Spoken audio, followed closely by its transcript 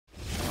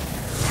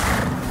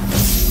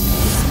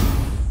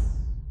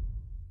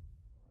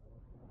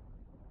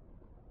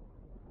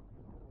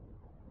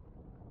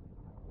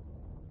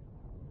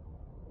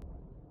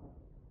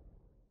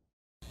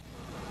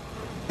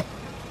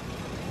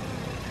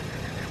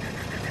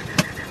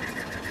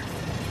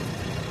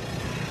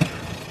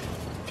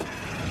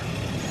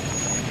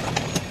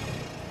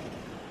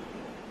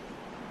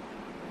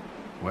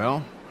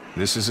Well,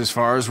 this is as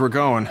far as we're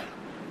going.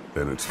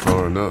 Then it's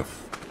far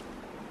enough.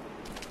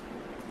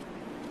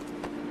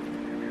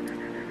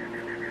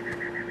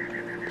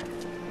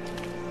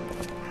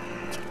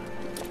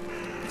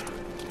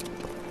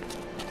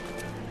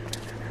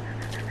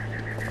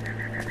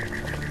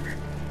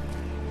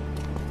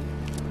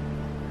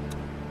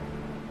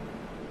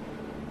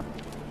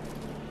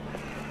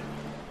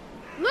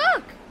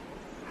 Look!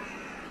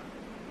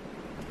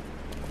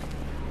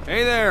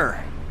 Hey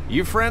there!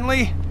 You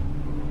friendly?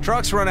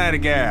 Truck's run out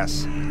of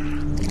gas.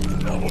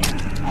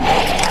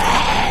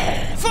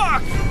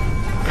 Fuck!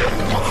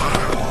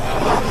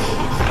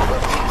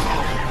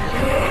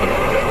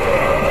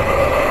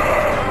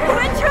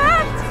 We're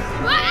trapped!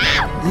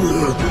 Ah!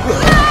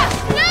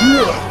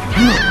 No!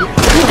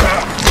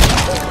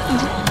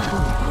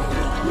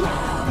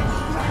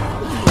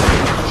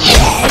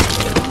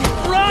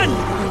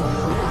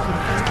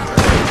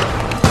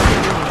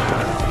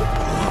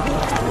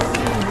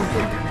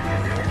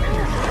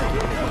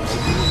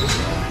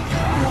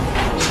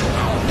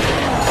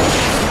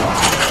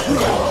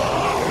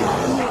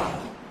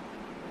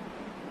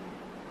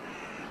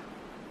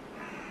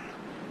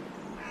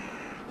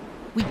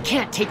 We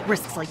can't take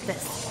risks like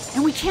this.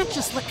 And we can't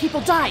just let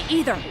people die,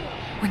 either.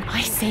 When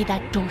I say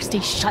that door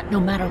stays shut no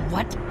matter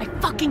what, I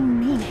fucking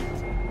mean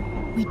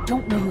it. We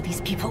don't know who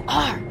these people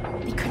are.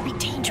 They could be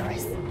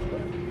dangerous.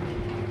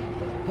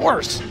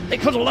 Worse, they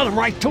could have let them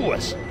right to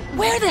us.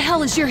 Where the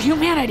hell is your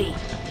humanity?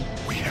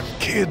 We have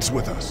kids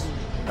with us.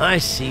 I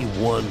see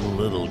one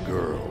little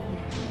girl.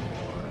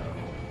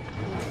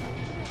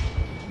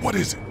 What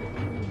is it?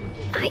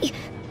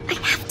 I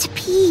have to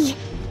pee.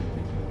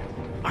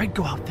 I'd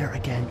go out there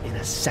again in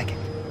a second.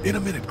 In a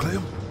minute,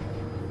 Clem.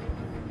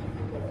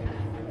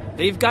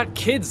 They've got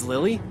kids,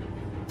 Lily.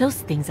 Those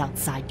things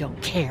outside don't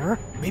care.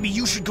 Maybe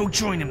you should go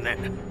join them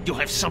then. You'll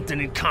have something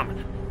in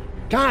common.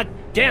 God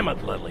damn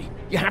it, Lily.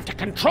 You have to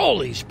control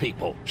these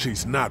people.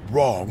 She's not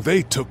wrong.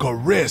 They took a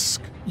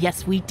risk.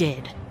 Yes, we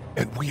did.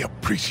 And we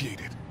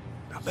appreciate it.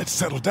 Now let's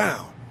settle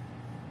down.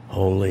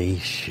 Holy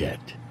shit.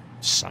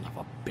 Son of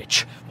a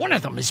bitch. One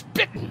of them is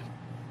bitten.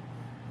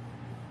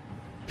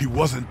 He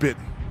wasn't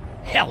bitten.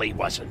 Hell, he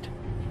wasn't.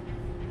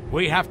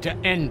 We have to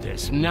end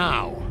this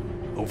now.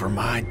 Over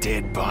my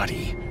dead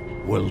body.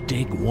 We'll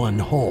dig one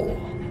hole.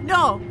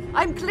 No,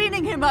 I'm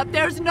cleaning him up.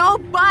 There's no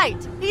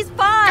bite. He's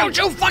fine. Don't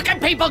you fucking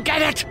people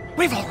get it?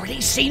 We've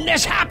already seen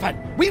this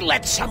happen. We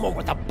let someone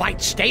with a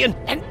bite stay in,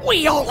 and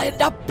we all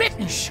end up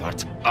bitten.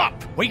 Shut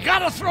up. We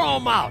gotta throw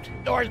him out,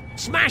 or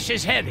smash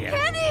his head in.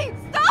 Kenny,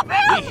 stop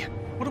him!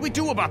 What do we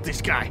do about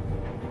this guy?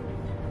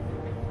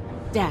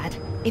 Dad,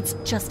 it's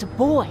just a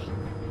boy.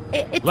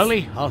 It's...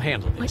 Lily, I'll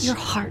handle this. But your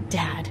heart,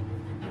 Dad.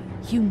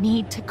 You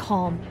need to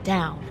calm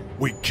down.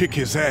 We kick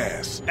his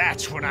ass.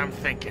 That's what I'm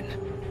thinking.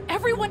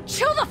 Everyone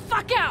chill the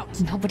fuck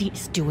out! Nobody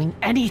is doing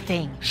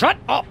anything. Shut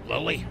up,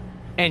 Lily.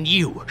 And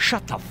you,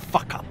 shut the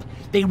fuck up.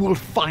 They will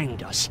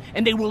find us,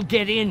 and they will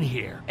get in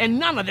here, and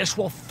none of this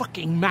will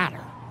fucking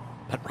matter.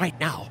 But right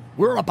now,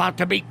 we're about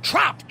to be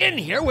trapped in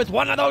here with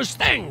one of those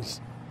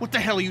things. What the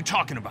hell are you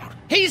talking about?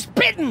 He's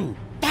bitten!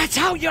 That's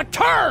how you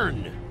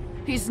turn!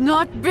 He's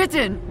not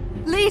bitten.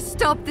 Lee,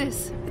 stop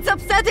this. It's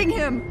upsetting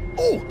him.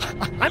 Oh,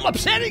 I'm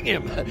upsetting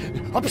him.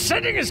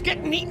 Upsetting is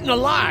getting eaten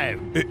alive.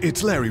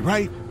 It's Larry,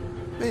 right?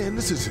 Man,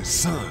 this is his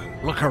son.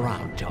 Look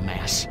around,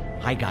 dumbass.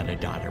 I got a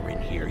daughter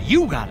in here.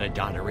 You got a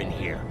daughter in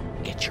here.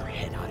 Get your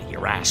head out of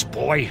your ass,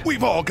 boy.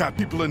 We've all got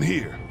people in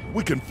here.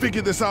 We can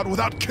figure this out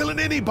without killing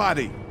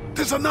anybody.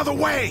 There's another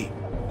way.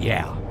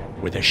 Yeah,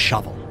 with a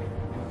shovel.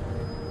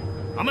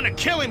 I'm gonna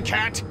kill him,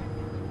 Cat.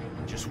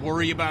 Just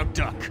worry about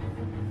Duck.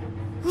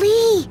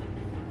 Lee,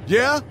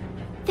 Yeah?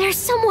 there's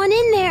someone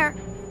in there.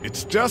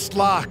 It's just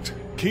locked.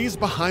 Key's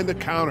behind the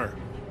counter.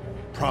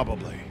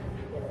 Probably.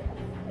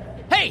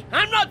 Hey,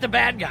 I'm not the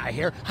bad guy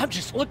here. I'm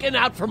just looking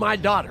out for my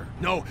daughter.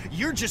 No,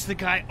 you're just the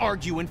guy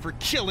arguing for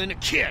killing a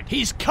kid.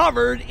 He's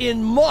covered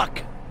in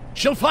muck.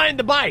 She'll find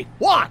the bite.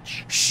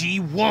 Watch. She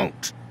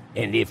won't.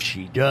 And if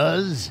she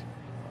does,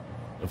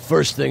 the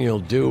first thing he'll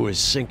do is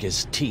sink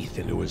his teeth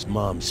into his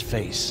mom's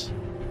face.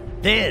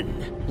 Then,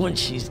 when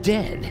she's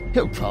dead,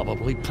 he'll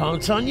probably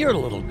pounce on your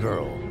little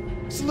girl.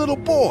 It's a little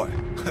boy.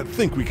 I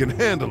think we can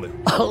handle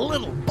him. A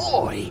little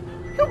boy?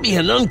 He'll be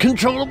an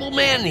uncontrollable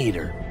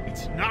man-eater.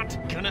 It's not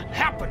gonna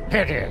happen.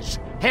 It is.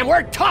 And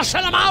we're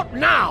tossing him out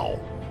now!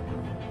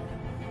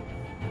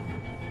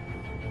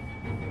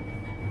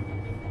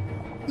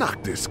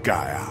 Knock this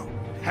guy out.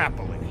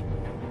 Happily.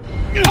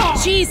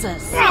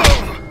 Jesus!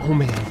 Oh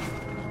man.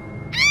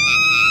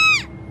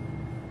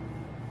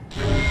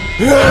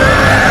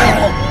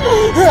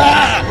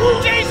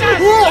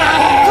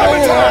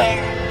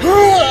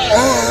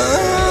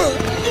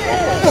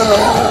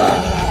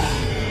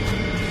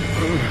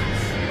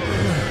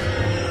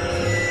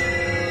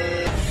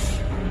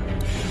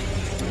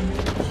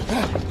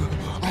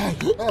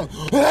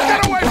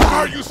 Get away from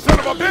her, you son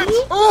of a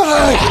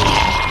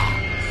bitch!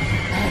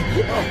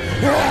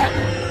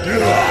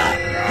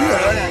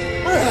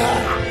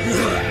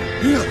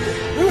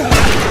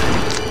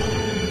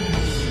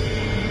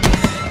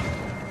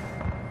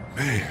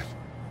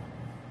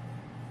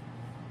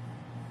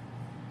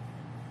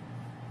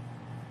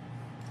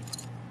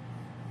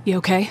 You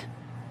okay?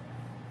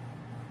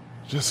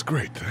 Just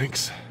great,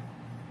 thanks.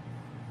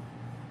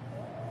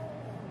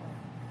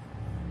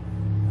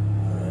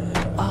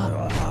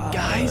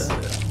 Guys?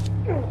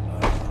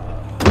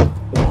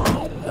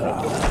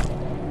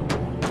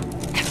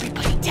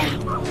 Everybody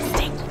down!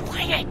 Stay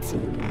quiet!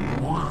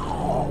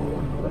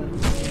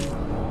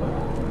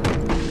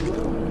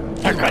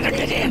 They're gonna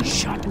get in.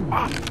 Shut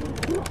up.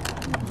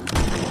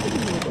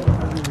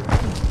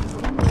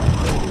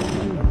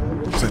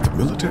 Is that the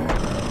military?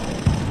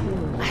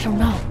 I don't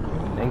know.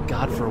 Thank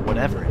God for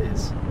whatever it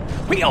is.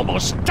 We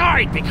almost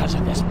died because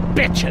of this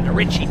bitch and her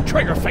itchy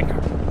trigger finger.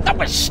 That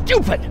was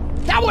stupid.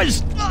 That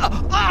was...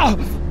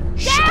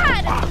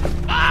 Dad!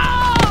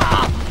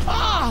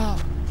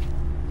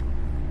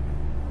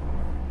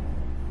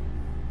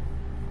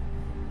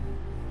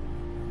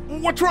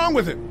 What's wrong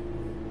with him?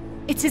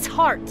 It's his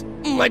heart.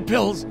 My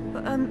pills.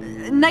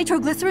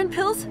 Nitroglycerin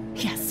pills?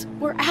 Yes,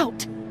 we're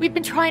out. We've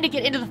been trying to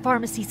get into the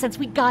pharmacy since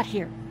we got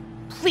here.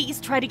 Please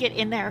try to get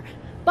in there.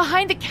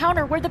 Behind the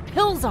counter where the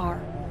pills are.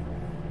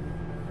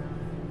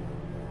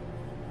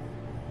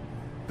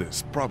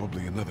 There's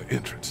probably another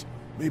entrance.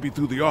 Maybe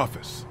through the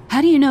office.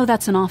 How do you know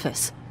that's an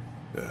office?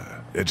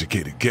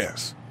 Educated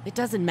guess. It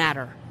doesn't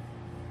matter.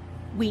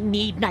 We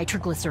need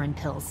nitroglycerin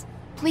pills.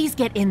 Please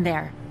get in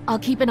there. I'll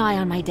keep an eye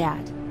on my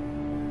dad.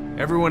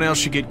 Everyone else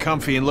should get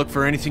comfy and look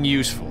for anything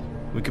useful.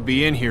 We could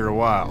be in here a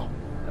while.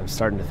 I'm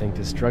starting to think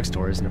this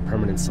drugstore isn't a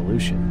permanent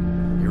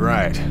solution. You're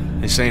right.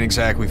 This ain't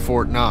exactly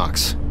Fort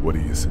Knox. What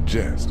do you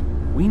suggest?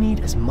 We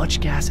need as much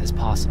gas as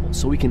possible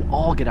so we can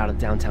all get out of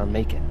downtown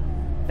Macon.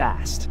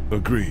 Fast.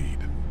 Agreed.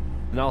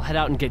 Then I'll head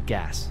out and get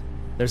gas.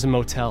 There's a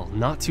motel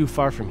not too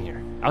far from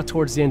here, out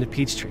towards the end of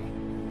Peachtree.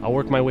 I'll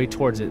work my way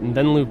towards it and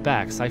then loop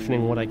back,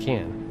 siphoning what I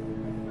can.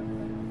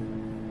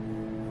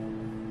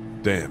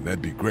 Damn,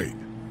 that'd be great.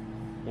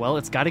 Well,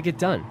 it's gotta get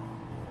done.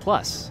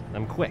 Plus,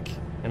 I'm quick,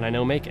 and I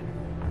know Macon.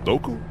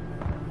 Local?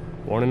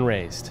 Born and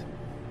raised.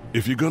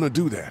 If you're gonna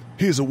do that,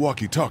 here's a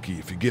walkie-talkie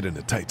if you get in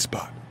a tight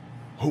spot.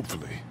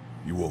 Hopefully,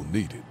 you won't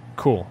need it.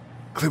 Cool.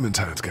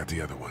 Clementine's got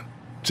the other one.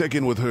 Check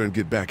in with her and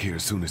get back here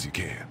as soon as you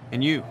can.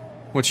 And you?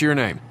 What's your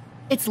name?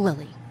 It's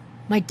Lily.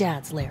 My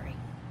dad's Larry.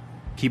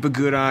 Keep a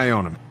good eye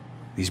on him.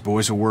 These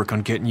boys will work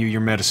on getting you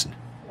your medicine.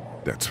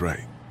 That's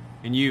right.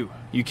 And you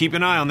keep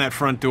an eye on that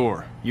front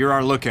door. You're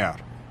our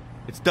lookout.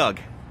 It's Doug.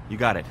 You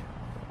got it.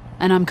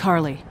 And I'm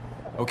Carly.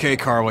 Okay,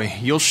 Carly,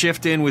 you'll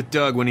shift in with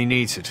Doug when he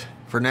needs it.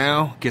 For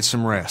now, get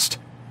some rest.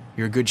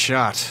 You're a good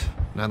shot,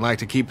 and I'd like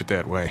to keep it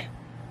that way.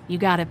 You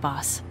got it,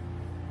 boss.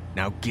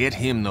 Now get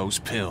him those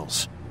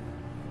pills.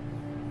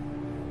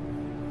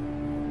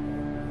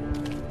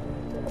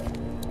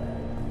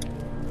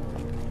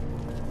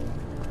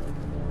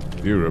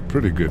 You're a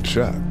pretty good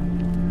shot.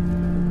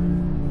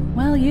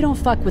 Well, you don't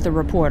fuck with a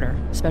reporter,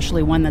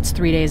 especially one that's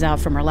 3 days out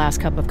from her last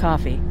cup of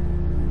coffee.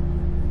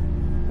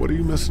 What are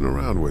you messing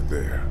around with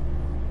there?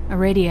 A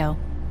radio.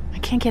 I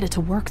can't get it to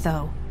work,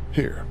 though.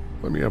 Here,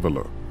 let me have a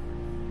look.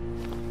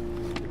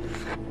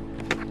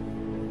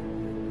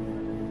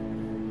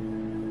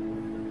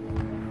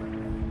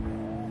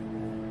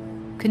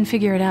 Couldn't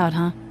figure it out,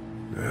 huh?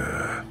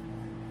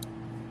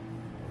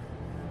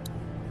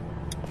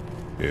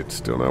 It's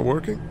still not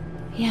working?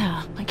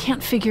 Yeah, I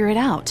can't figure it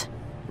out.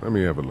 Let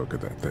me have a look at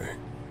that thing.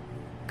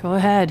 Go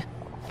ahead.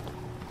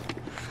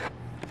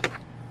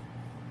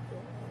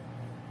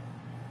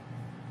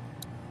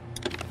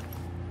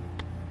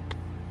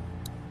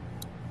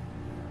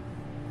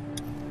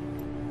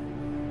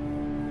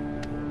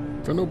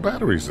 There are no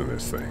batteries in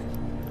this thing.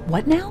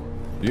 What now?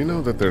 You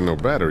know that there are no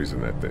batteries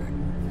in that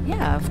thing.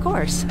 Yeah, of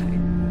course. I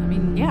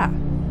mean, yeah.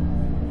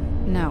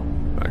 No.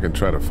 I can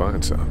try to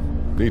find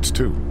some. Needs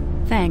two.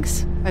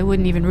 Thanks. I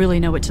wouldn't even really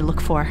know what to look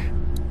for.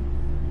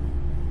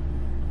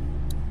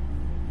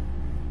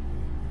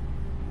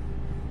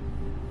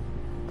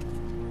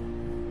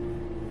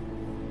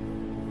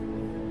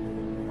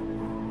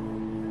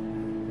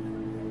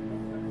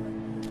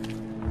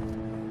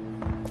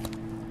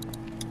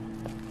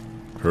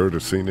 Heard or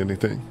seen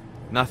anything?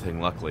 Nothing,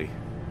 luckily.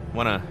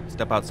 Wanna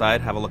step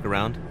outside, have a look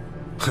around?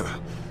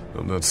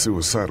 I'm not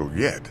suicidal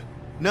yet.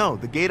 No,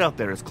 the gate out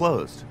there is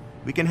closed.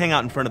 We can hang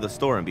out in front of the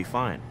store and be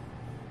fine.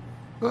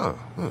 Oh,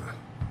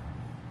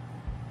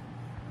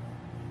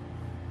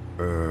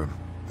 huh.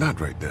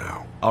 Not right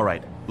now. All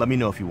right, let me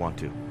know if you want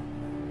to.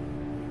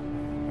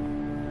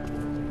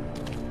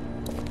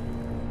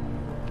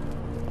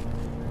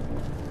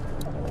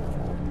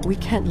 We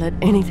can't let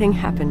anything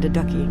happen to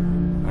Ducky.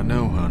 I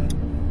know, hon.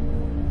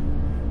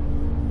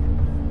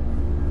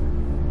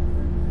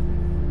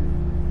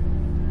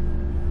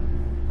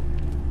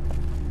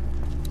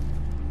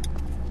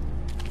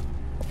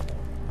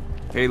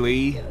 Hey,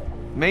 Lee.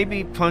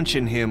 Maybe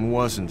punching him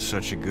wasn't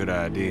such a good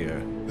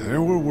idea.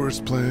 There were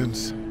worse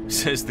plans.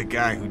 Says the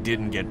guy who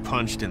didn't get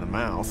punched in the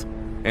mouth.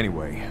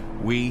 Anyway,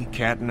 we,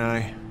 Kat and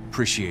I,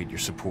 appreciate your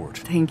support.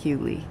 Thank you,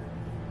 Lee.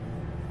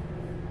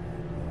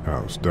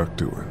 How's Duck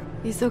doing?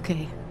 He's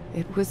okay.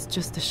 It was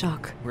just a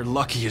shock. We're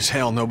lucky as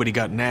hell nobody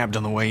got nabbed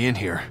on the way in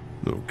here.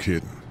 No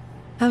kidding.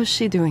 How's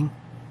she doing?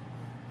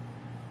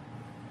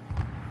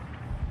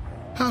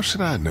 How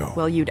should I know?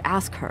 Well, you'd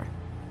ask her.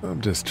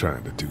 I'm just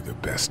trying to do the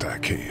best I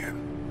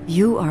can.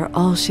 You are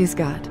all she's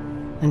got.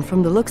 And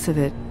from the looks of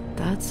it,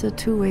 that's a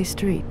two-way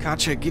street.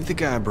 Katya, give the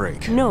guy a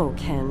break. No,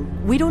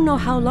 Ken. We don't know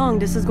how long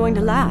this is going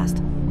to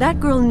last. That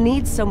girl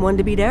needs someone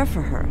to be there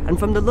for her, and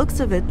from the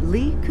looks of it,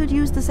 Lee could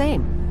use the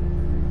same.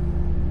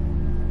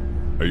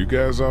 Are you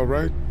guys all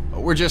right?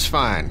 We're just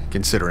fine,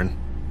 considering.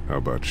 How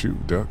about you,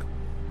 Duck?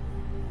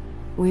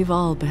 We've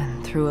all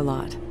been through a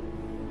lot.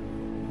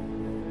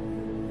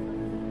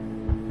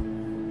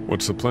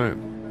 What's the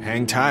plan?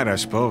 Hang tight, I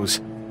suppose.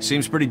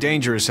 Seems pretty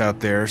dangerous out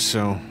there,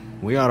 so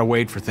we ought to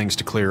wait for things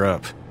to clear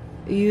up.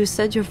 You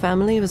said your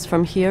family was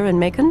from here in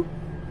Macon?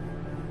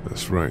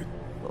 That's right.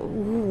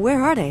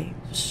 Where are they?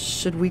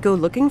 Should we go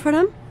looking for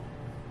them?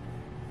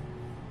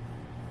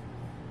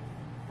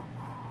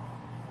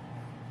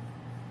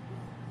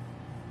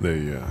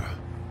 They,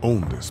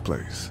 own this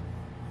place.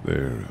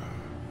 They're,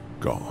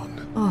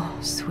 gone. Oh,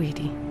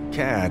 sweetie.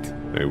 Cat.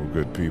 They were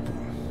good people.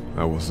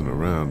 I wasn't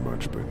around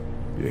much, but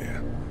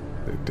yeah,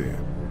 they're dead.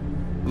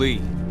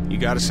 Lee, you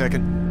got a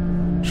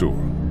second? Sure.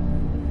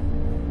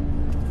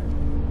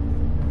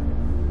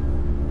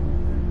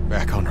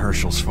 Back on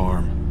Herschel's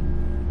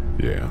farm.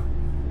 Yeah.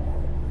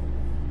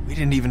 We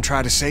didn't even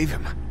try to save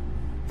him.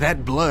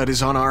 That blood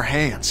is on our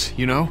hands,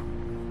 you know?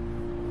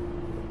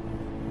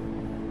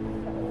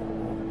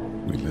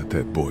 We let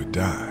that boy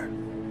die.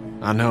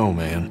 I know,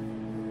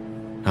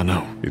 man. I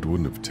know. It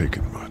wouldn't have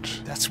taken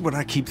much. That's what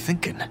I keep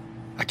thinking.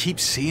 I keep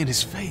seeing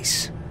his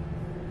face.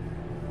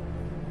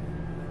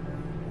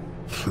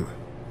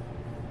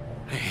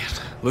 Man,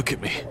 look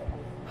at me.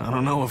 I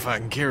don't know if I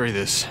can carry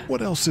this.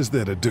 What else is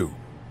there to do?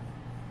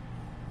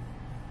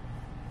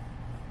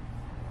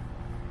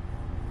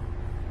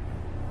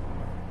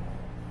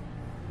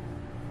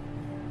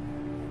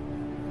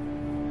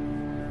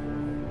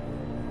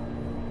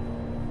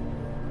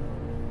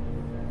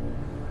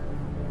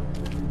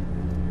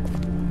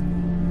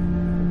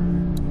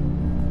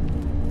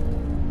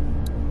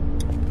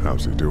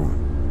 How's he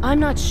doing? I'm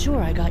not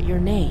sure I got your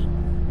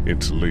name.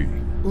 It's Lee.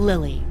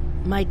 Lily.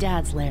 My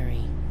dad's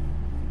Larry.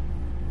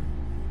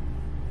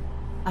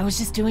 I was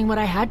just doing what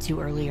I had to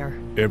earlier.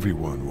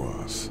 Everyone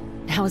was.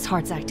 Now his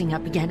heart's acting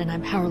up again and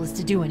I'm powerless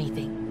to do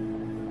anything.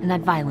 And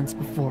that violence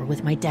before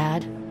with my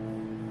dad,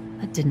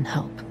 that didn't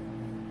help.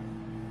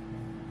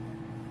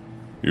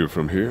 You're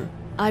from here?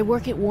 I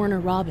work at Warner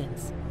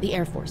Robins, the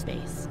Air Force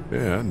Base.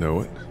 Yeah, I know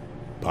it.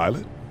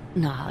 Pilot?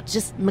 Nah,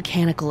 just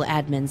mechanical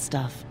admin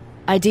stuff.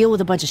 I deal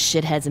with a bunch of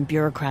shitheads and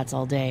bureaucrats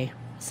all day.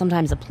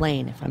 Sometimes a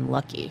plane, if I'm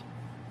lucky.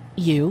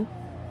 You?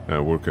 I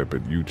work up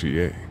at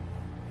UGA.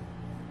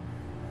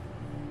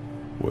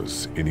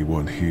 Was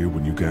anyone here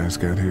when you guys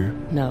got here?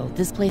 No,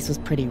 this place was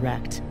pretty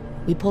wrecked.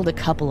 We pulled a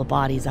couple of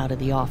bodies out of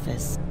the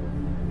office.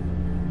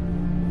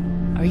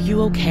 Are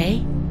you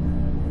okay?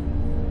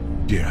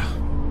 Yeah,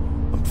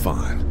 I'm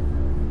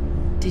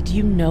fine. Did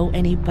you know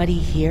anybody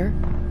here?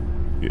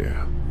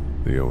 Yeah,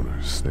 the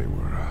owners,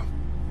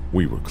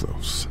 we were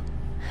close.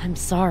 I'm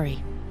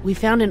sorry. We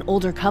found an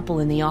older couple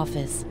in the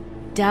office.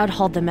 Dad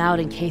hauled them out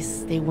in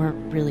case they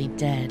weren't really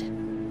dead.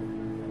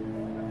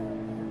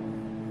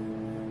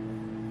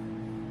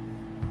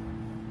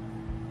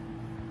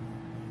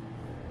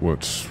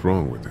 What's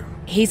wrong with him?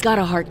 He's got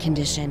a heart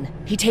condition.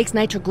 He takes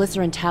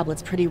nitroglycerin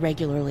tablets pretty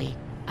regularly.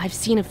 I've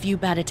seen a few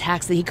bad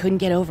attacks that he couldn't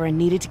get over and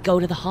needed to go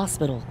to the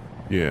hospital.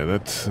 Yeah,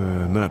 that's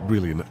not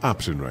really an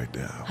option right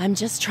now. I'm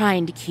just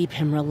trying to keep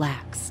him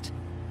relaxed.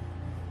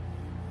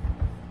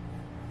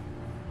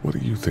 What do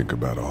you think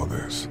about all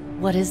this?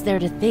 What is there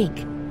to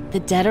think? The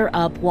dead are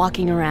up,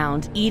 walking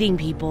around, eating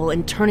people,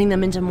 and turning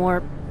them into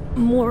more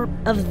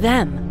of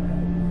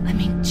them. I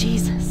mean,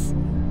 Jesus.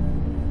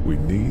 We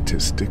need to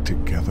stick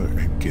together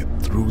and get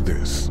through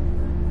this.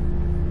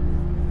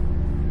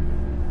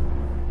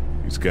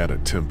 He's got a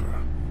temper.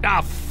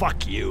 Ah,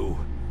 fuck you.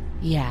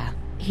 Yeah,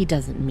 he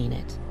doesn't mean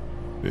it.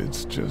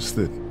 It's just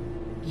that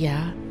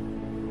Yeah?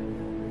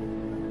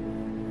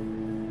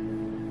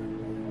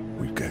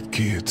 we've got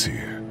kids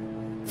here.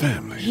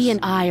 Families. He and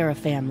I are a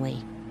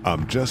family.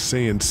 I'm just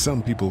saying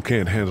some people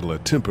can't handle a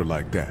temper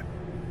like that.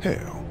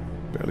 Hell,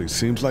 barely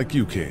seems like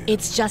you can.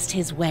 It's just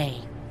his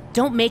way.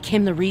 Don't make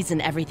him the reason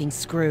everything's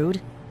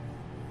screwed.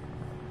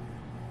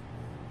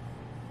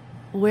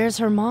 Where's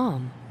her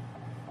mom?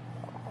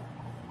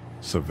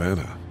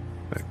 Savannah,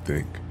 I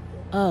think.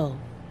 Oh,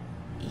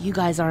 you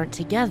guys aren't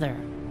together.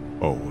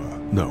 Oh,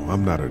 no,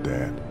 I'm not her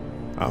dad.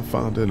 I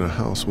found her in a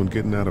house when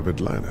getting out of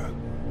Atlanta.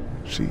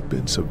 She'd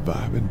been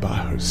surviving by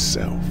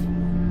herself.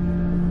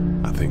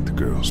 I think the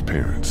girl's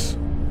parents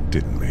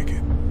didn't make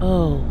it.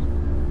 Oh.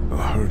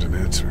 I heard an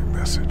answering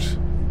message.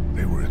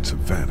 They were in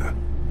Savannah.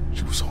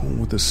 She was home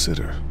with a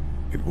sitter.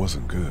 It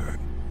wasn't good.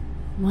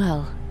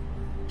 Well,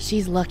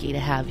 she's lucky to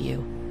have you.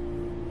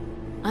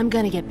 I'm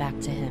gonna get back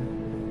to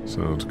him.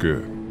 Sounds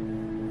good.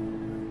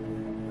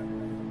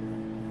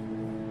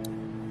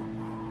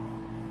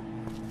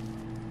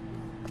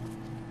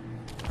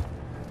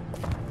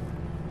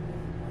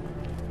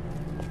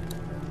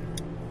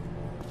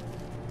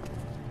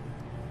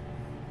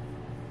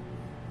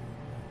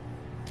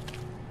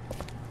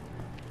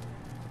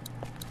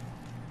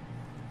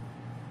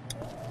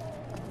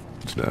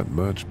 It's not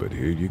much, but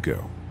here you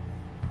go.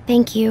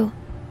 Thank you.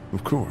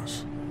 Of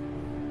course.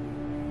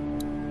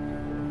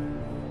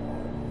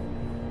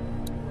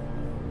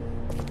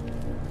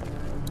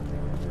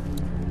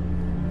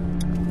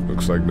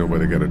 Looks like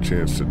nobody got a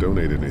chance to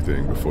donate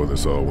anything before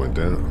this all went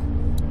down.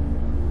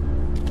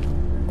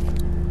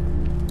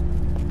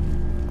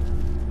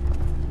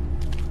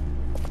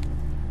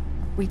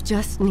 We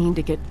just need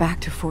to get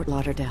back to Fort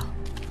Lauderdale.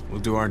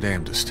 We'll do our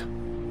damnedest.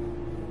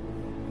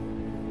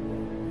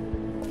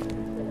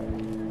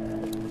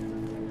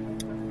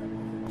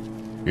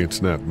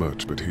 It's not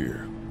much, but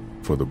here.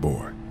 For the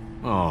boy.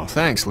 Oh,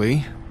 thanks,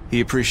 Lee.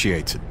 He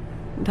appreciates it.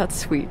 That's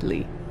sweet,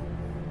 Lee.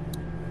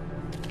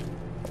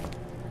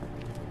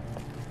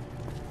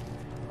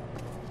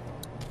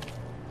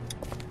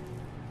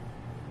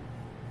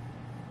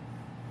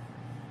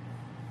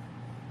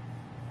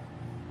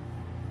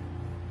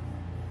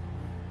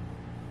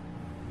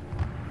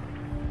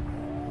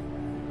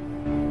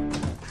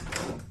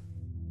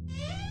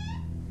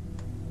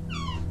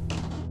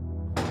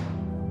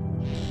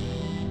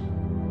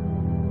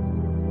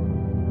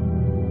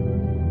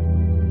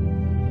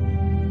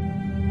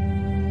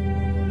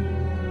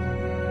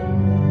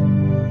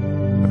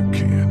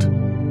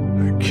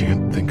 I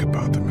can't think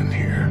about them in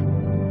here.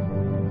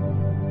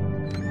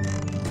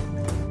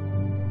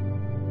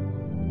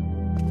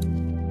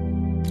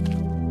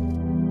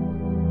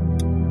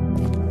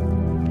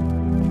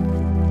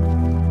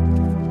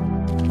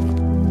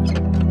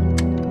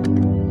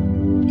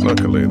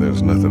 Luckily,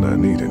 there's nothing I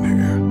need in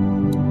here.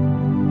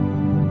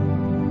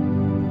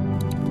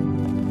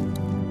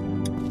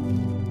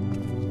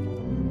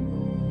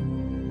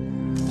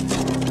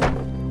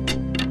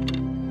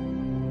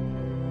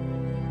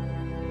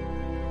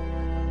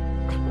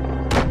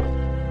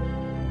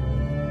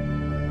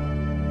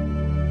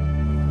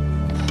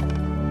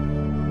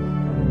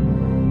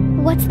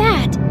 What's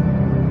that?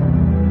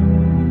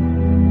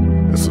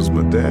 This was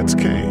my dad's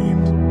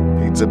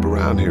cane. He'd zip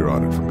around here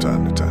on it from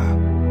time to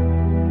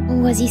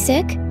time. Was he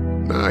sick?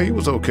 Nah, he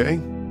was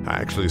okay. I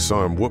actually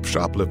saw him whoop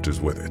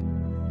shoplifters with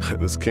it.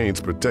 This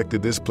cane's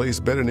protected this place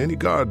better than any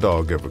guard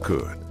dog ever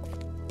could.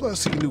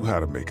 Plus, he knew how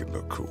to make it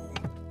look cool.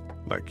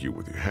 Like you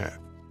with your hat.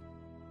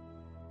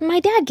 My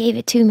dad gave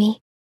it to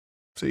me.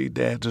 See,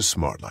 dads are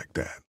smart like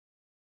that.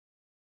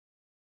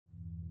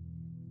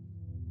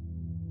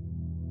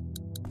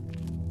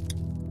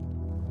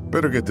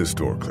 Better get this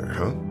door clear,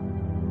 huh?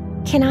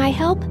 Can I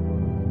help?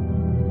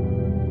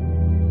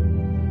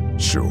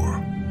 Sure.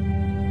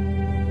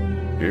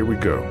 Here we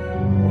go.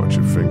 Watch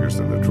your fingers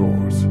in the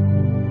drawers.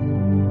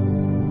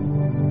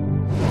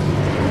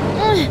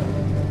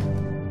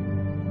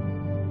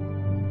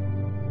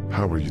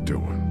 How are you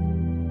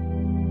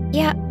doing?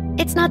 Yeah,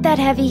 it's not that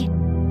heavy.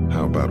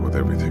 How about with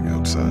everything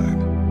outside?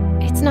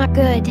 It's not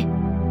good.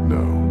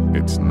 No,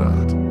 it's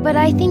not. But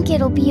I think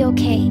it'll be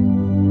okay.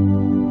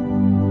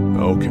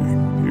 Okay,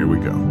 here we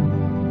go.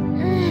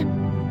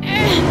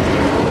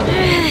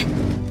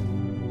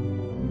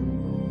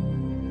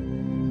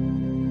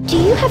 Do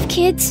you have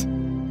kids?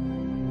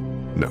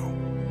 No.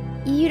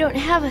 You don't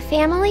have a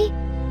family?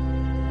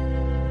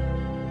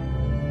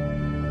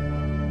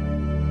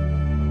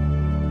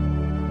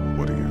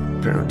 What do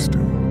your parents do?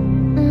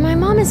 My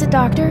mom is a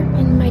doctor,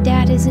 and my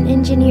dad is an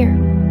engineer.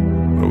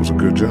 Those are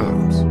good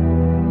jobs.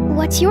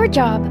 What's your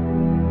job?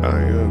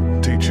 I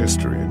teach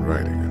history and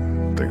writing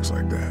and things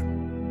like that.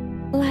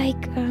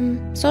 Like,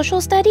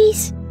 social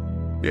studies?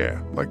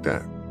 Yeah, like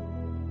that.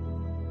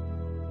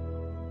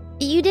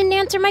 You didn't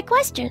answer my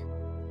question.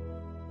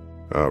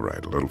 All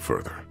right, a little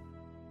further.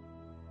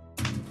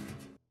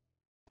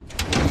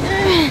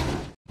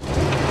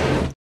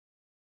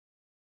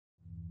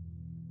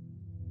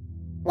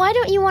 Why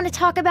don't you want to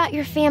talk about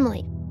your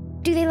family?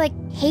 Do they, like,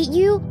 hate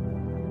you?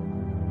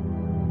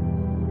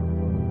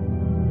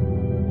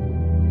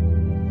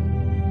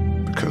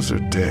 Because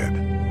they're dead.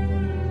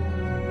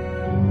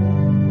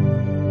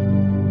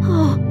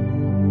 Oh,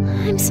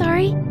 I'm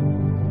sorry.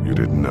 You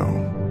didn't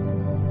know.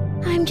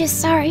 I'm just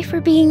sorry for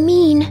being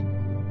mean.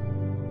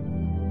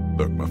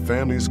 Look, my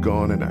family's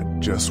gone and I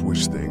just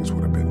wish things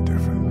would have been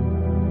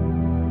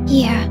different.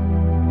 Yeah.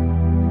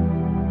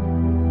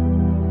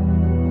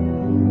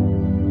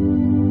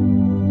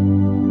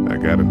 I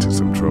got into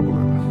some trouble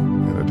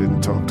and I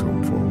didn't talk to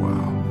them for a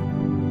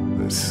while.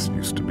 This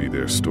used to be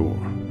their store.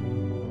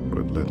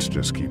 But let's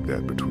just keep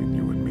that between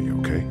you and me,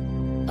 okay?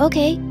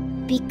 Okay,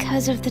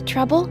 because of the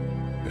trouble?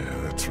 Yeah,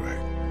 that's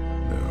right.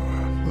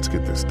 Now, let's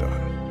get this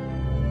done.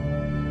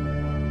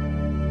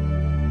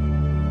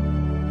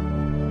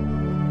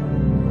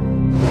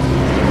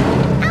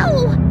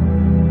 Ow!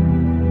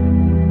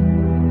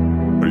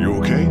 Are you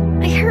okay?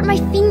 I hurt my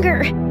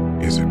finger.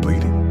 Is it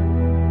bleeding?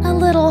 A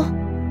little.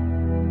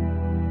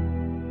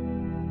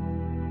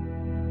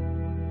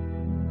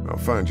 I'll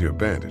find you a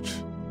bandage.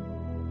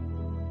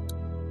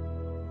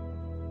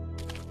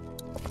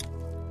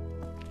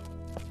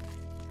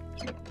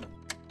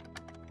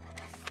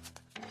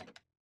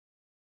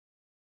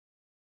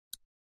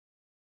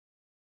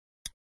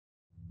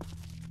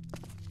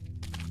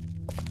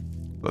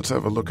 Let's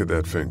have a look at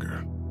that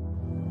finger.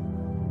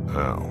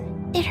 How?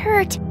 It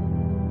hurt.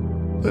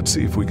 Let's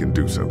see if we can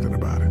do something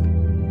about it.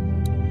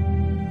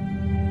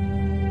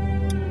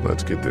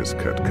 Let's get this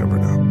cut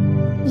covered up.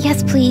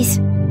 Yes, please.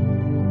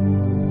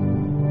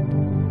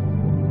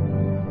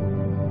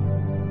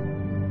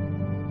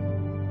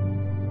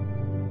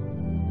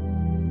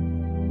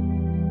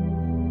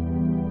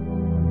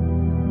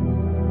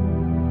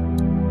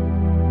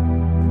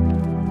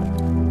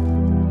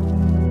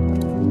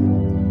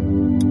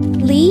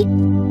 Lee?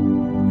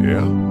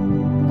 Yeah?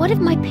 What if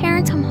my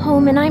parents come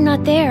home and I'm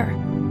not there?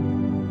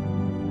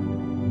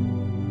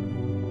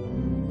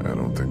 I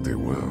don't think they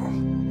will.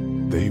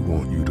 They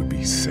want you to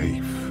be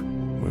safe.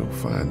 We'll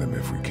find them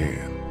if we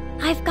can.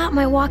 I've got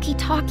my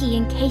walkie-talkie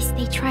in case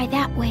they try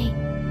that way.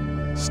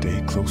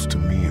 Stay close to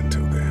me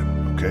until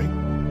then, okay?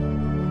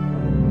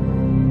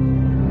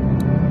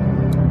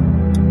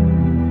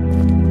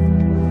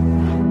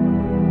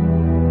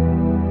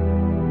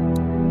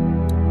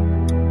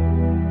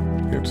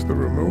 It's the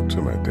remote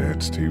to my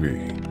dad's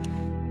TV.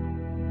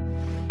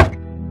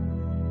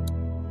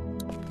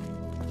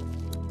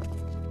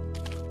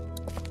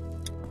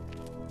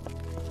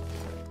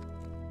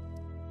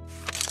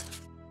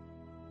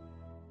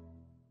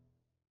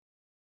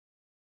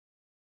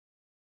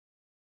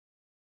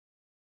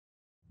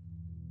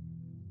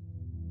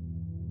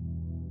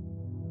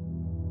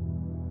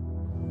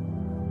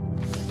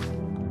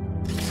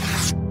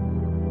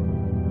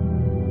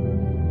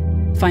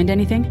 Find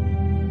anything?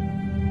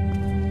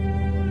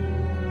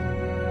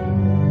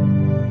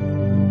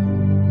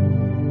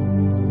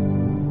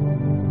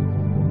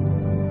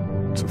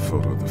 It's a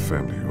photo of the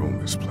family who own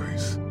this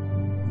place.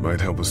 Might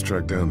help us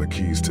track down the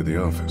keys to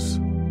the office.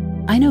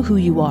 I know who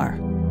you are.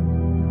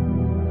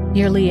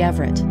 You're Lee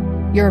Everett.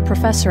 You're a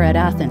professor at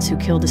Athens who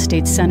killed a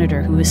state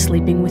senator who was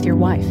sleeping with your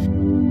wife.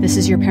 This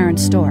is your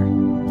parents' store.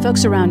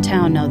 Folks around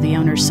town know the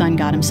owner's son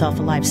got himself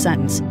a life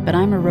sentence, but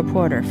I'm a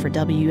reporter for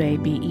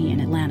WABE in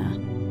Atlanta.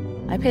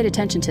 I paid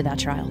attention to that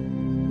trial.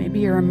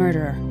 Maybe you're a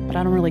murderer, but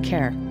I don't really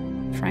care.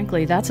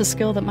 Frankly, that's a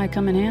skill that might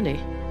come in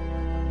handy.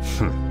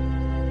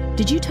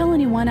 Did you tell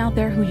anyone out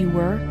there who you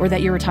were, or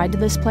that you were tied to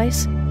this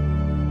place?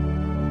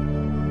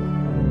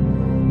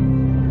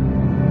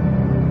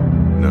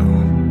 No,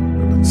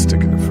 I've been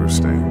sticking to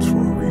first names for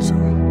a reason.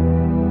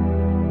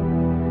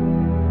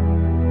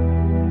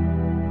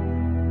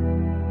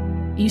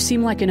 You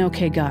seem like an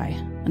okay guy,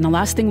 and the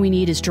last thing we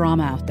need is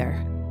drama out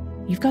there.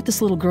 You've got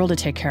this little girl to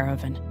take care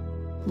of, and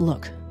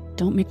look,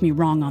 don't make me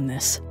wrong on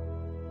this.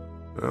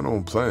 I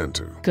don't plan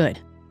to.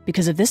 Good,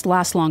 because if this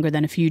lasts longer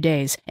than a few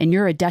days, and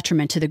you're a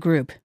detriment to the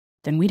group,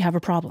 then we'd have a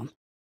problem.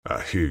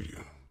 I hear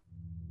you.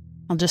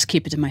 I'll just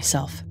keep it to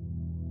myself.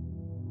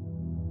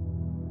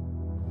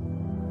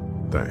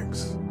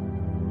 Thanks.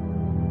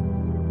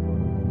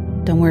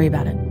 Don't worry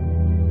about it.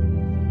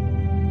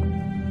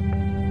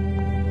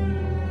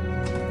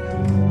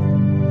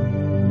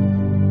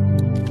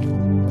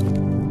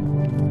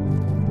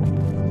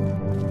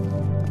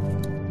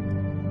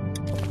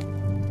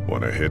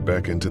 Want to head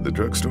back into the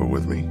drugstore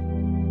with me?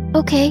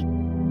 Okay.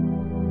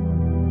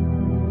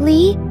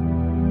 Lee?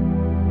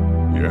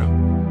 Yeah?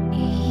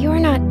 You're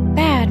not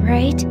bad,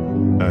 right?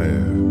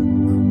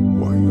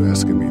 Why are you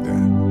asking me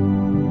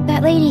that?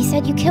 That lady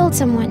said you killed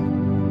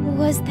someone.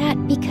 Was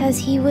that because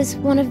he was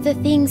one of the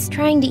things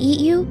trying to eat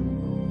you?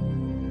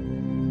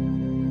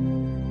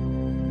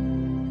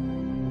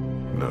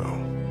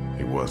 No,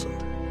 he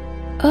wasn't.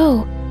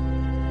 Oh.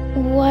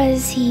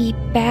 Was he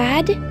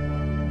bad?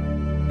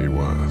 He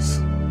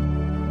was.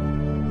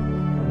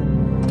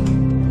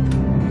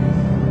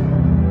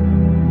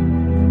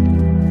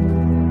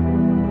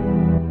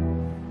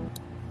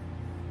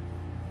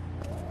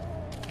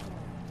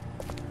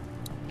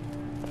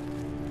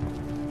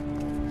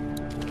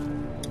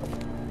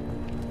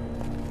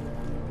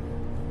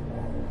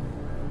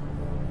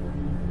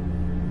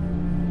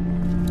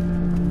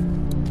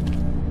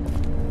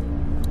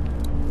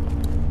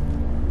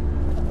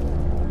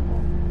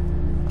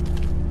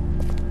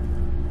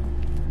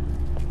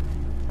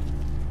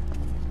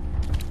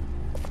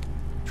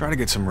 Try to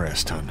get some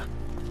rest, hon.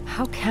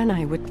 How can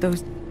I with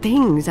those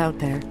things out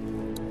there?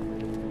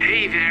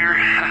 Hey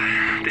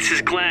there, this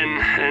is Glenn,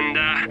 and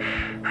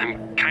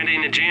I'm kinda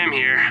in a jam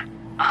here.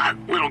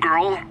 Little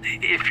girl,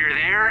 if you're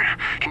there,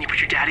 can you put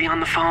your daddy on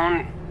the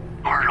phone?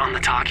 Or on the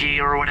talkie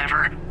or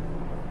whatever?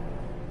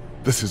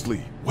 This is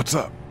Lee. What's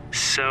up?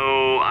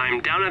 So, I'm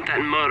down at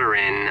that motor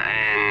inn,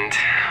 and,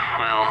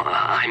 well,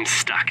 I'm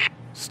stuck.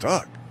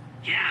 Stuck?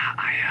 Yeah,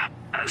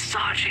 I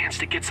saw a chance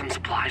to get some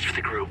supplies for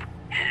the group,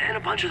 and a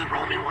bunch of the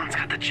Roman ones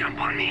got the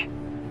jump on me.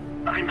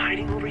 I'm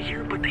hiding over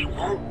here, but they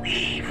won't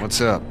leave.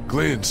 What's up?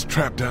 Glenn's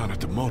trapped down at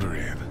the motor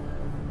inn.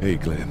 Hey,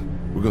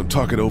 Glenn, we're gonna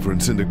talk it over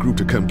and send a group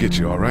to come get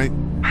you, all right?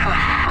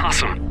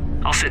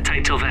 Awesome. I'll sit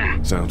tight till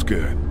then. Sounds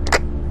good.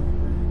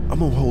 I'm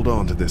gonna hold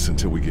on to this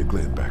until we get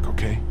Glenn back,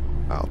 okay?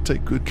 I'll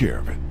take good care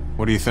of it.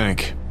 What do you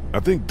think? I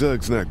think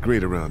Doug's not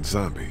great around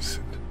zombies,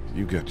 and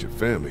you got your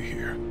family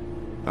here.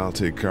 I'll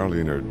take Carly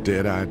and her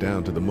dead eye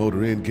down to the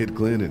motor inn, get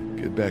Glenn,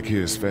 and get back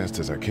here as fast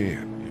as I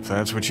can. If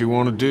that's what you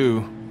want to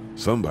do.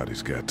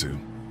 Somebody's got to.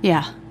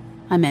 Yeah,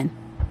 I'm in.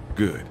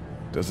 Good.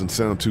 Doesn't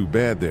sound too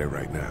bad there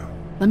right now.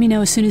 Let me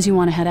know as soon as you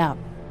want to head out.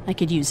 I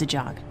could use a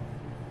jog.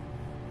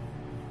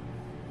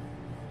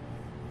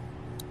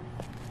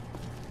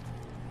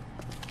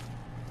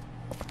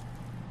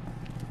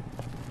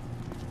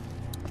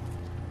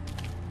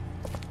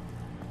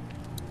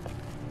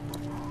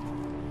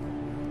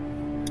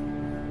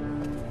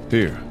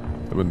 Here,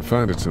 I've been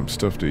finding some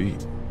stuff to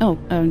eat. Oh,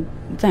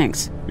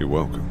 thanks. You're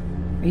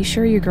welcome. Are you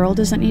sure your girl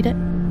doesn't need it?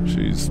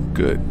 She's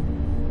good.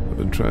 I've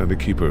been trying to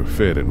keep her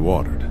fed and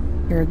watered.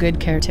 You're a good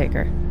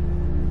caretaker.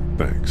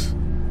 Thanks.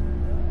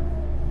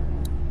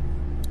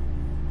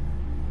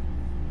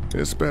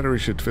 This battery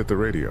should fit the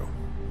radio.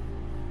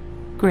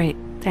 Great,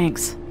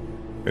 thanks.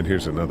 And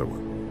here's another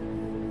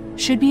one.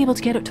 Should be able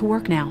to get it to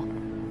work now.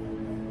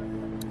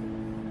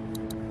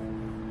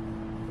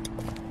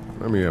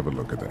 Let me have a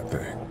look at that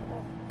thing.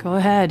 Go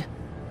ahead.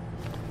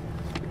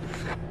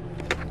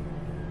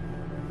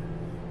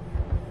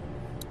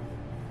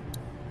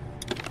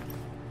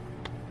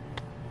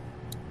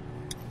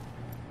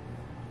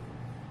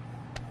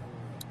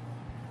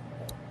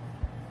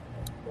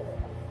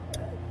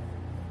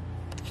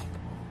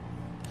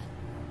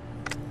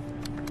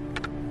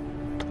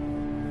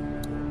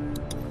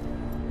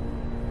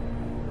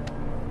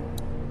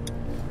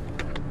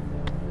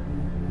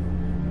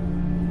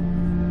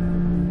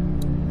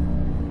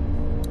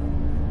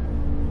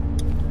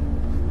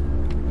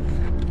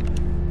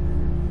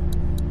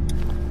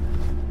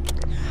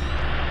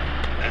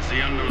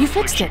 You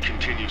fixed it.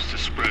 Continues to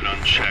spread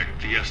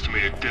unchecked. The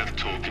estimated death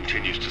toll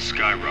continues to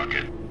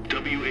skyrocket.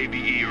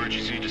 WABE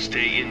urges you to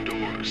stay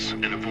indoors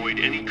and avoid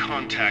any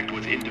contact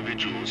with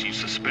individuals you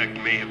suspect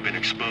may have been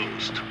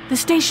exposed. The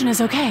station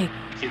is okay.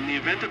 In the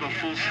event of a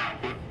full...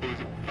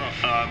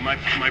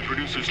 my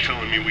producer's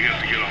telling me we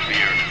have to get off the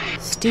air.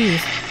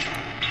 Steve.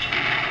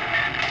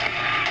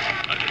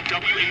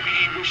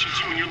 WABE wishes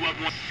you and your loved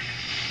one...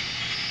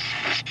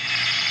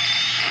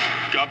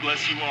 God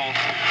bless you all.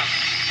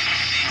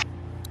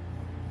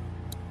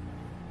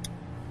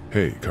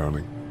 Hey,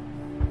 Carly.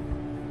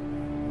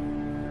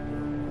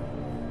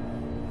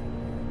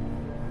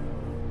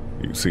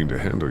 You seem to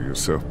handle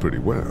yourself pretty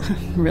well.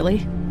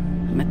 Really?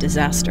 I'm a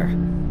disaster.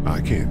 I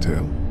can't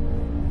tell.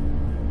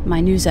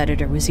 My news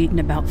editor was eaten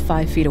about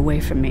 5 feet away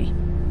from me,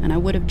 and I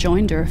would have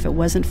joined her if it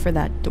wasn't for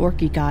that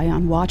dorky guy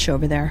on watch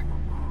over there.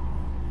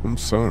 I'm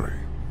sorry.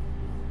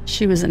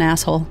 She was an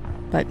asshole,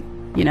 but,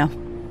 you know.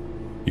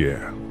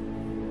 Yeah.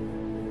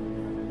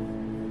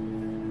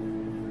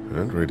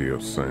 That radio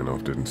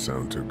sign-off didn't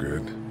sound too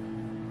good.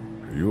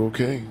 Are you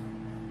okay?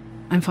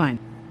 I'm fine.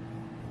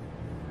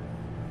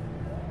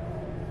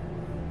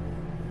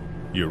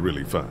 You're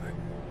really fine.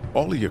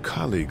 All of your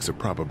colleagues are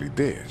probably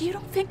dead. You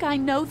don't think I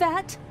know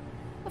that?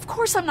 Of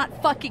course I'm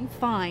not fucking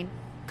fine.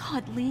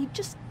 God, Lee,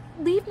 just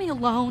leave me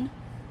alone.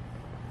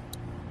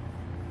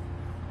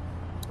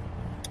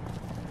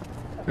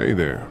 Hey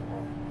there.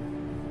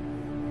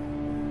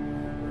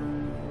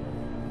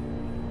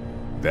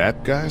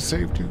 That guy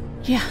saved you?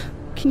 Yeah.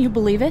 Can you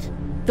believe it?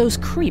 Those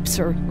creeps,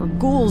 or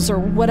ghouls, or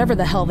whatever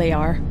the hell they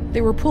are.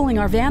 They were pulling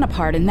our van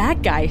apart, and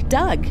that guy,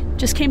 Doug,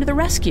 just came to the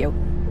rescue.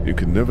 You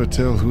can never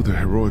tell who the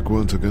heroic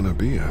ones are gonna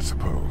be, I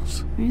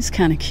suppose. He's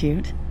kinda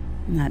cute.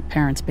 In that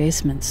parents'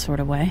 basement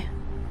sort of way.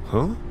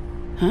 Huh?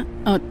 Huh?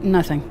 Oh,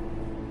 nothing.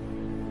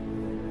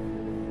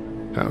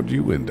 How'd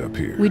you end up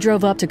here? We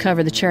drove up to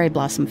cover the Cherry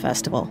Blossom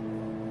Festival.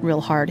 Real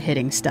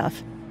hard-hitting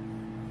stuff.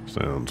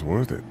 Sounds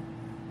worth it.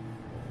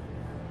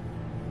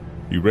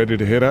 You ready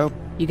to head out?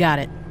 You got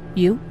it.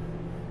 You?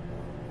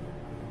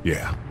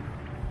 Yeah.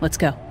 Let's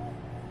go.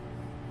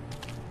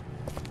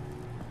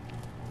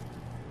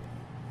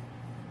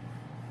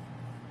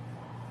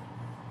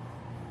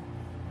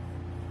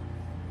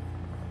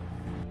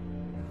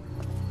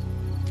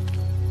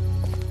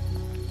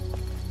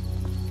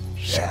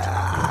 Shit.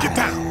 Get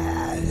down!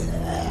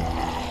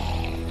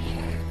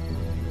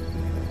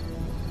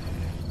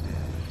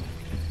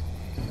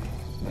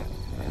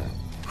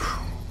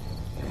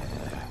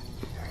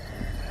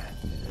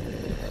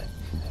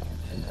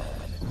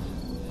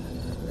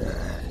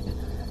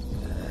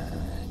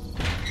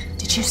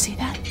 Did you see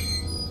that?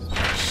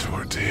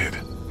 Sure did.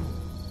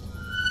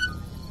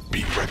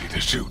 Be ready to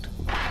shoot.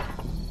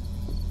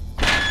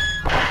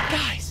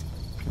 Guys!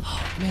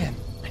 Oh, man.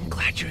 I'm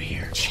glad you're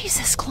here.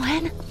 Jesus,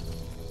 Glenn.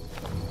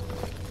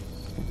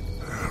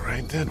 All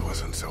right, that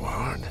wasn't so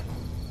hard.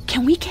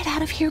 Can we get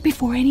out of here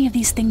before any of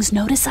these things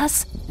notice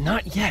us?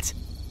 Not yet.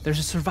 There's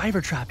a survivor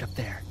trapped up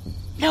there.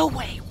 No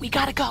way. We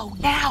gotta go,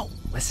 now.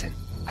 Listen,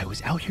 I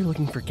was out here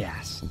looking for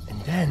gas,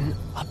 and then,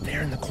 up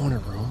there in the corner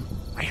room,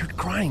 I heard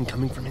crying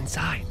coming from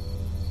inside.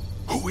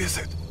 Who is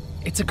it?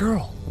 It's a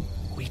girl.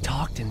 We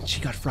talked and she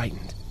got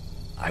frightened.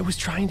 I was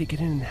trying to get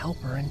in and help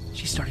her, and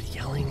she started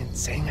yelling and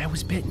saying I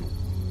was bitten.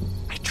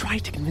 I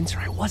tried to convince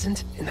her I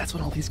wasn't, and that's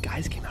when all these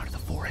guys came out of the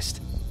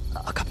forest.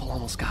 A couple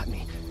almost got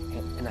me,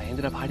 and I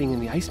ended up hiding in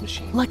the ice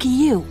machine. Lucky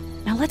you.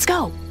 Now let's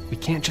go. We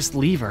can't just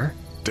leave her.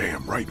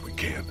 Damn right we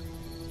can't.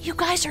 You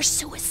guys are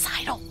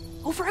suicidal.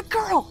 Over a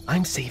girl.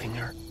 I'm saving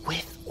her,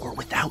 with or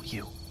without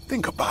you.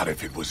 Think about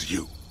if it was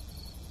you.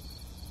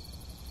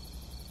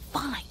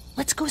 Fine.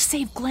 Let's go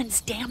save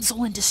Glenn's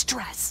damsel in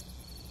distress.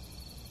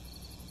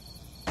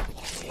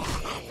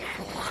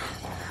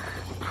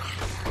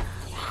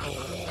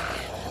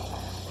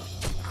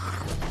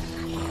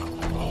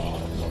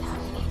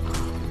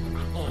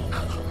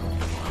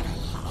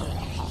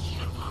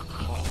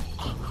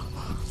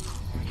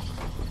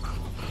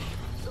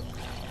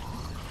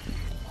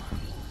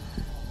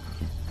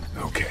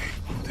 Okay,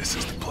 this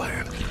is the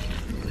plan.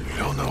 We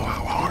don't know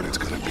how hard it's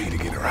gonna be to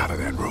get her out of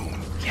that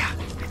room. Yeah,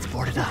 it's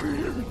boarded up.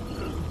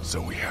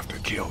 So we have to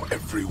kill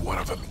every one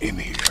of them in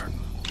here.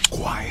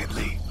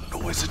 Quietly.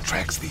 Noise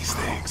attracts these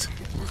things.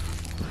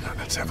 Now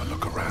let's have a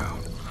look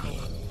around.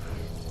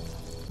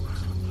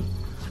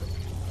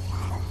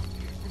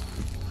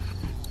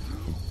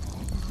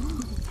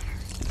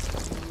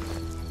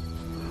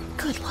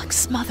 Good luck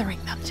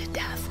smothering them to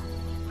death.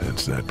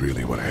 That's not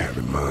really what I have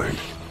in mind.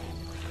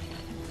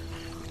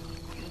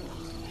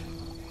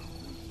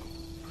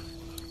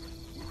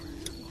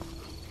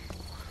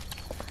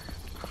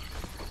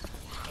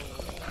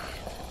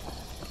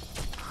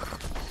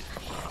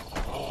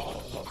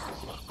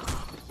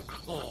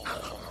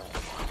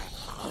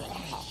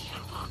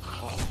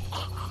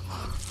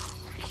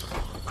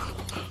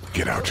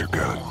 Get out your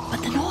gun.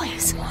 But the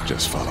noise.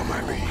 Just follow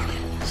my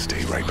lead.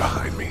 Stay right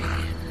behind me.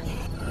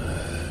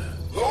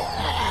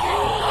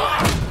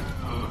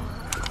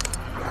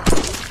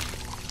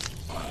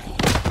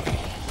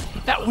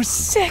 That was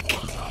sick!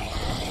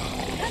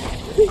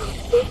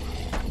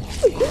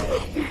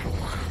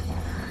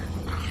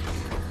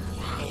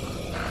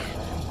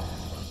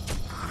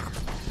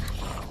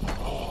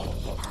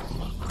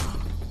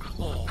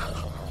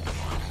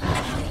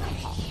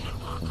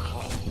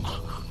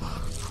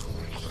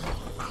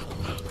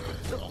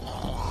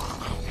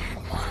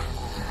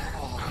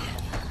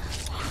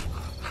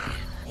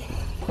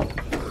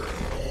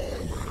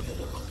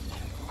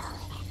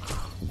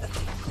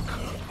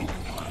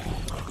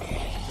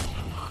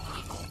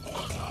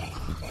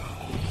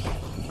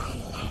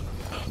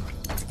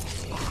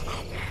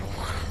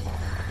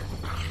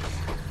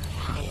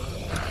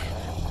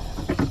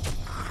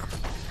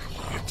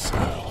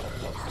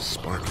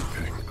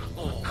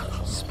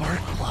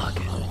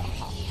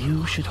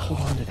 You should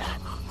hold on to that.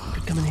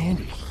 Could come in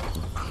handy.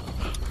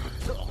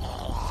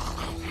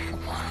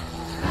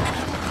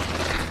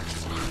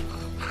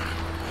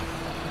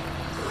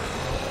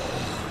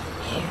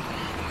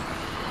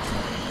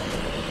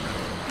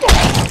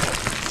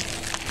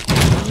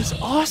 That was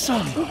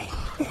awesome!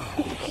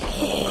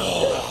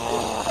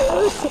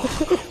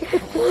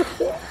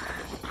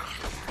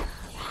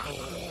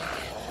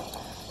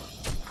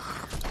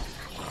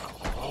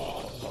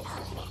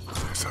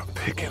 There's a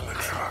pig in the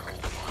truck.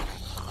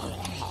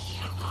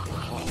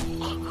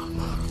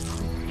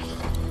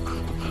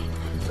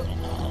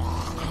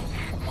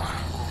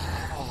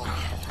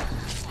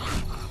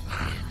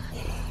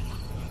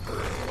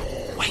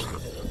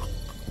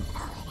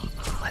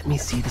 Let me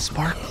see the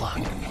spark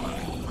plug.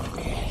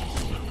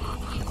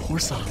 The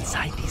porcelain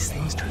inside these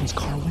things turns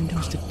car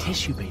windows to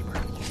tissue paper.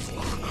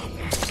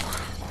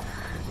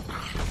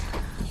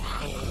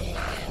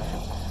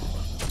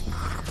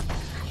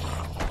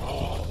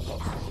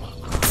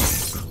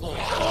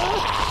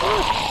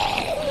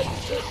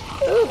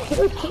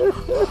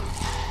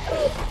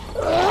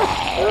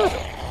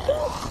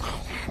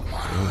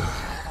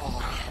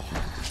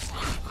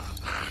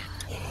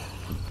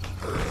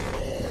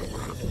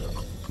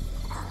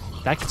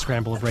 That could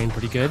scramble a brain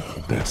pretty good.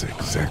 That's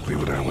exactly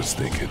what I was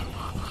thinking.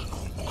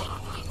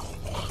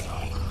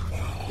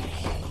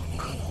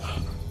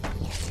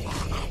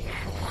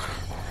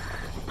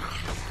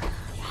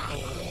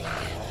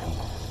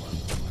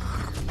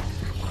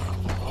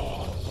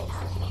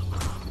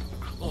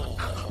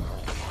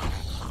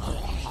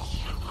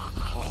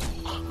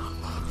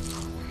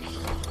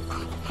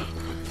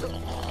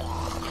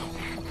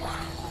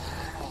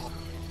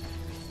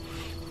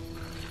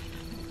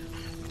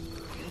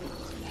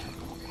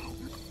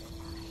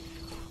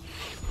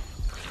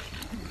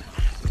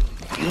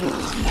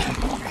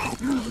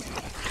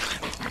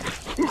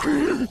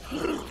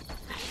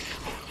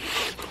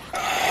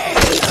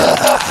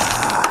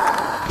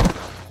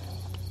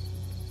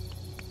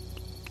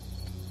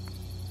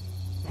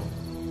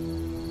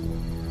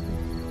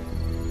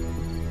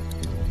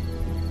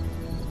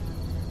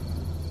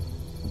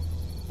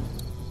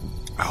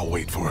 I'll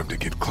wait for him to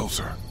get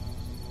closer.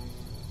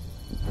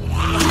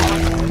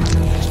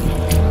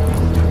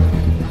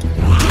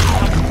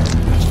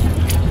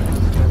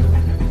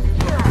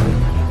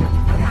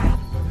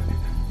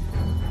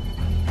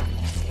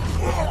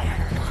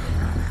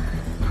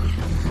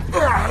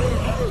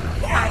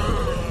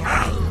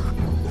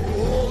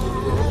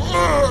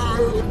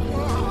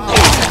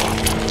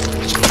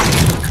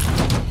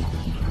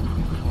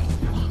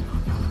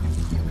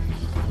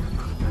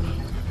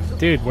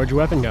 Dude, where'd your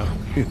weapon go?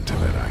 Into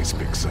that ice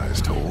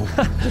pick-sized hole.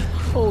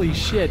 Holy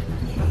shit.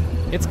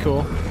 It's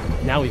cool.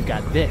 Now we've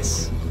got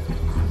this.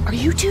 Are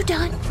you two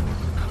done?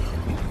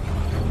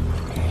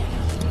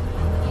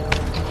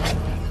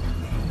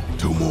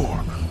 2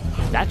 more.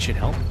 That should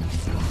help.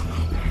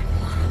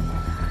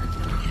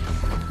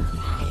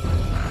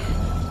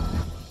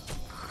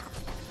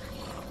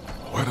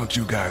 want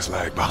you guys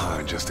lag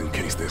behind just in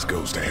case this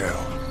goes to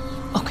hell.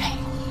 Okay,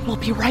 we'll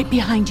be right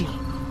behind you.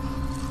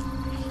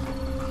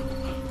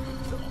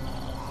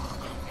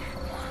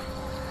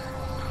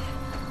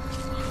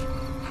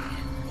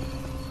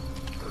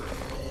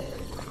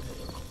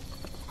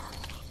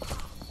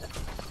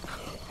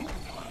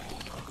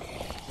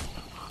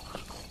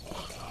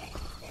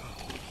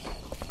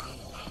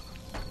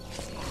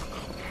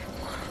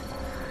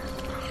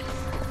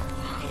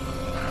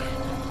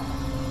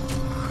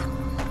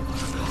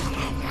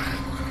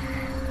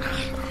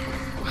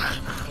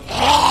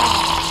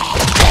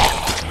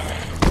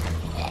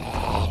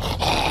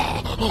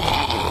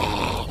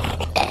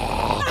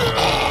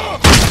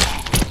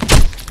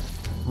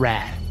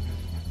 Rad.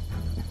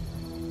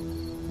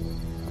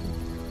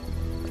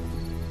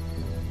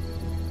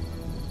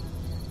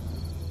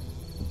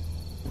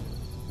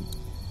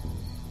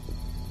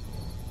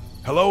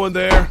 Hello in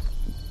there.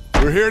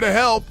 We're here to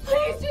help.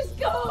 Please just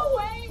go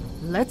away.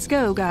 Let's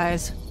go,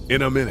 guys.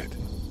 In a minute.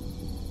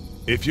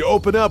 If you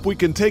open up, we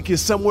can take you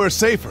somewhere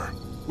safer.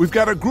 We've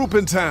got a group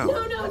in town.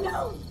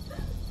 No.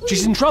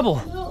 She's in trouble.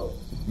 No.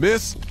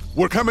 Miss,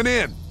 we're coming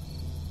in.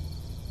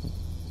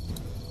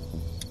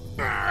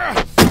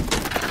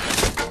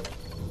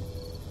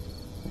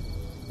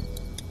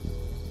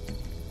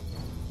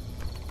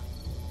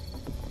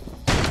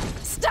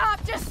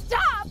 Stop! Just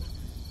stop!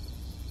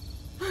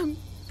 I'm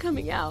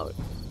coming out.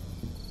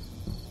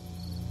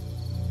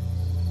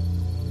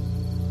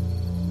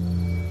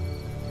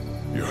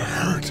 You're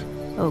hurt.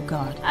 Oh,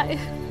 God.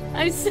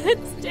 I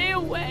said stay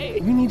away.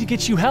 We need to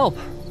get you help.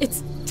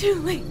 It's too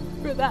late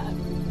for that.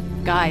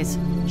 Guys,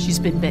 she's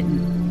been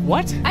bitten.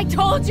 What? I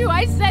told you,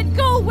 I said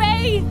go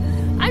away!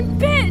 I'm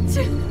bit!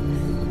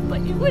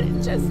 But you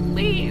wouldn't just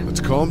leave. Let's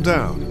calm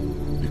down.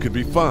 You could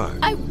be fine.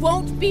 I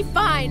won't be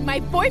fine. My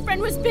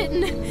boyfriend was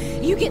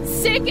bitten. You get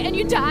sick and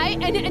you die,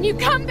 and you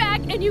come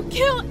back and you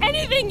kill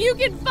anything you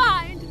can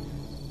find.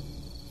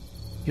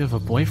 You have a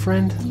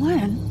boyfriend?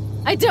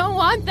 Glenn? I don't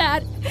want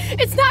that.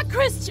 It's not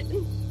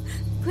Christian.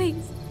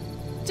 Please,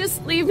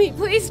 just leave me.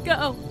 Please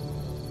go.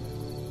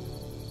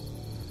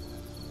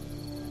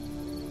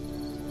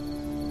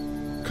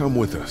 Come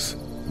with us,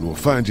 and we'll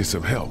find you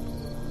some help.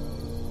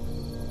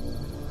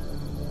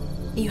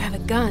 You have a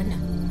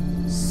gun.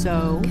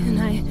 So? Can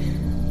I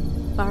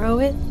borrow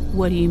it?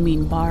 What do you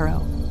mean,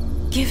 borrow?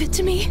 Give it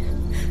to me.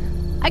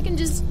 I can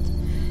just,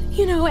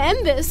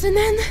 end this, and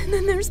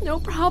then there's no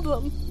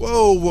problem.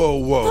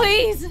 Whoa.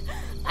 Please,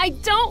 I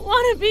don't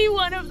want to be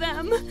one of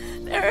them.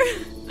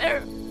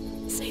 They're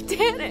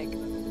satanic.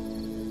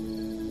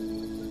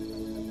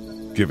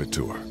 Give it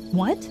to her.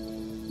 What?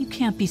 You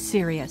can't be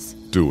serious.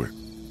 Do it.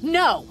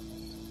 No.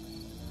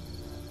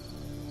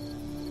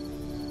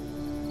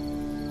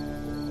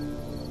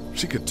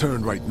 She could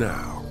turn right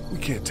now. We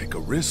can't take a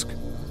risk.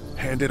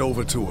 Hand it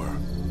over to her.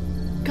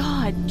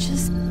 God,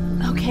 just...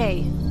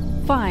 Okay,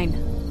 fine.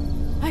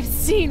 I've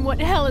seen what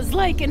hell is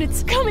like, and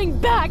it's coming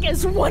back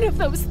as one of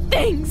those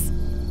things.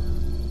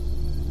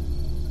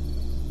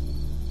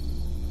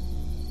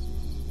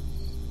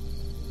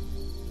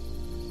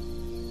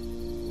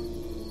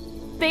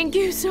 Thank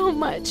you so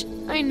much.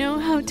 I know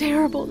how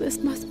terrible this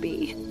must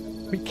be.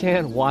 We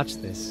can't watch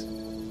this.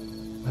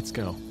 Let's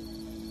go.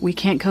 We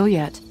can't go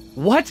yet.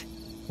 What?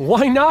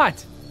 Why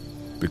not?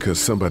 Because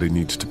somebody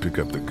needs to pick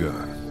up the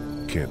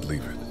gun. Can't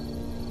leave it.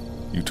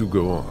 You two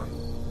go on.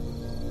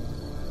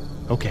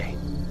 Okay.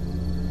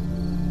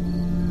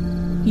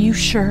 You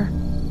sure?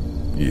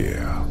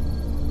 Yeah.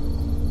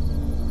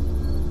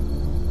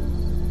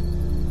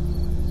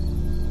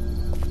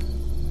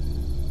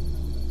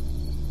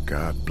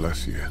 God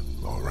bless you,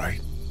 all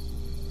right?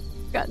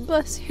 God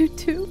bless you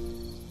too.